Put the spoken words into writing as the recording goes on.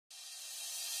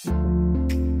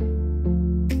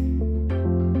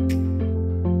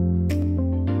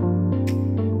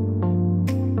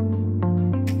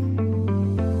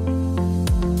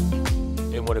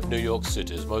New York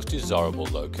City's most desirable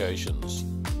locations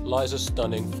lies a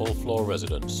stunning full-floor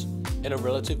residence in a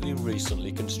relatively recently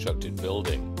constructed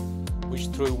building, which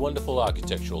through wonderful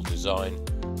architectural design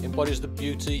embodies the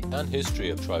beauty and history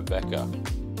of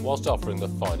Tribeca, whilst offering the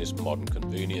finest modern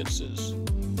conveniences.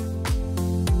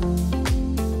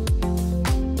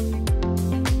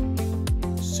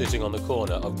 Sitting on the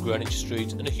corner of Greenwich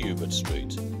Street and Hubert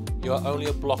Street, you are only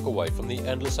a block away from the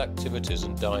endless activities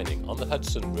and dining on the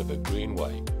Hudson River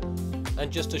Greenway,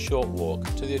 and just a short walk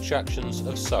to the attractions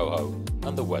of Soho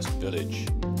and the West Village.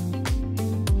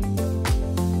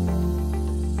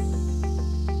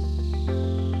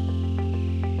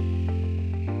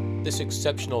 This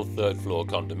exceptional third-floor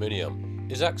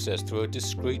condominium is accessed through a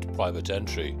discreet private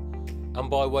entry, and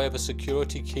by way of a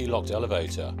security key-locked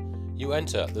elevator, you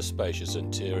enter the spacious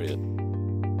interior.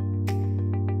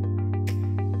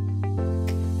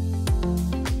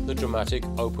 The dramatic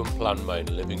open-plan main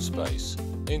living space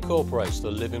incorporates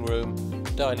the living room,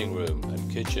 dining room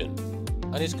and kitchen,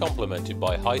 and is complemented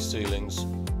by high ceilings,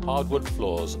 hardwood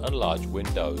floors and large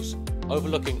windows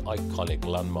overlooking iconic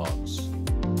landmarks.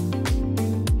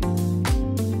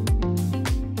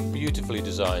 Beautifully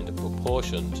designed and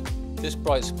proportioned, this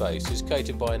bright space is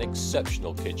catered by an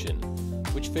exceptional kitchen,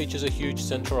 which features a huge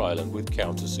centre island with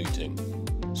counter seating,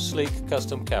 sleek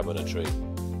custom cabinetry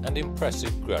and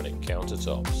impressive granite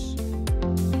countertops.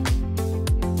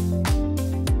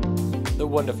 The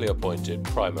wonderfully appointed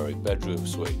primary bedroom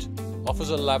suite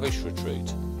offers a lavish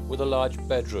retreat with a large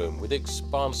bedroom with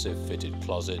expansive fitted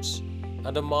closets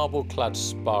and a marble-clad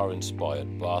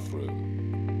spa-inspired bathroom.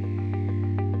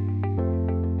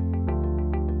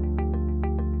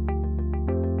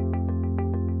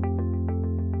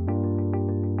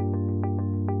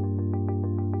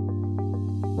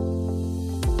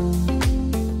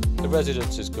 The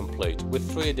residence is complete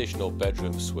with 3 additional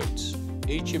bedroom suites,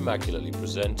 each immaculately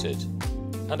presented,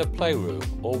 and a playroom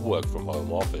or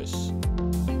work-from-home office.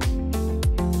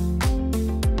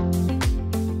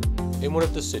 In one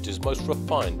of the city's most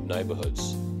refined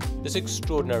neighbourhoods, this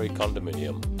extraordinary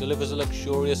condominium delivers a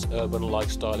luxurious urban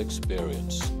lifestyle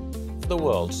experience for the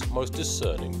world's most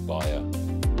discerning buyer.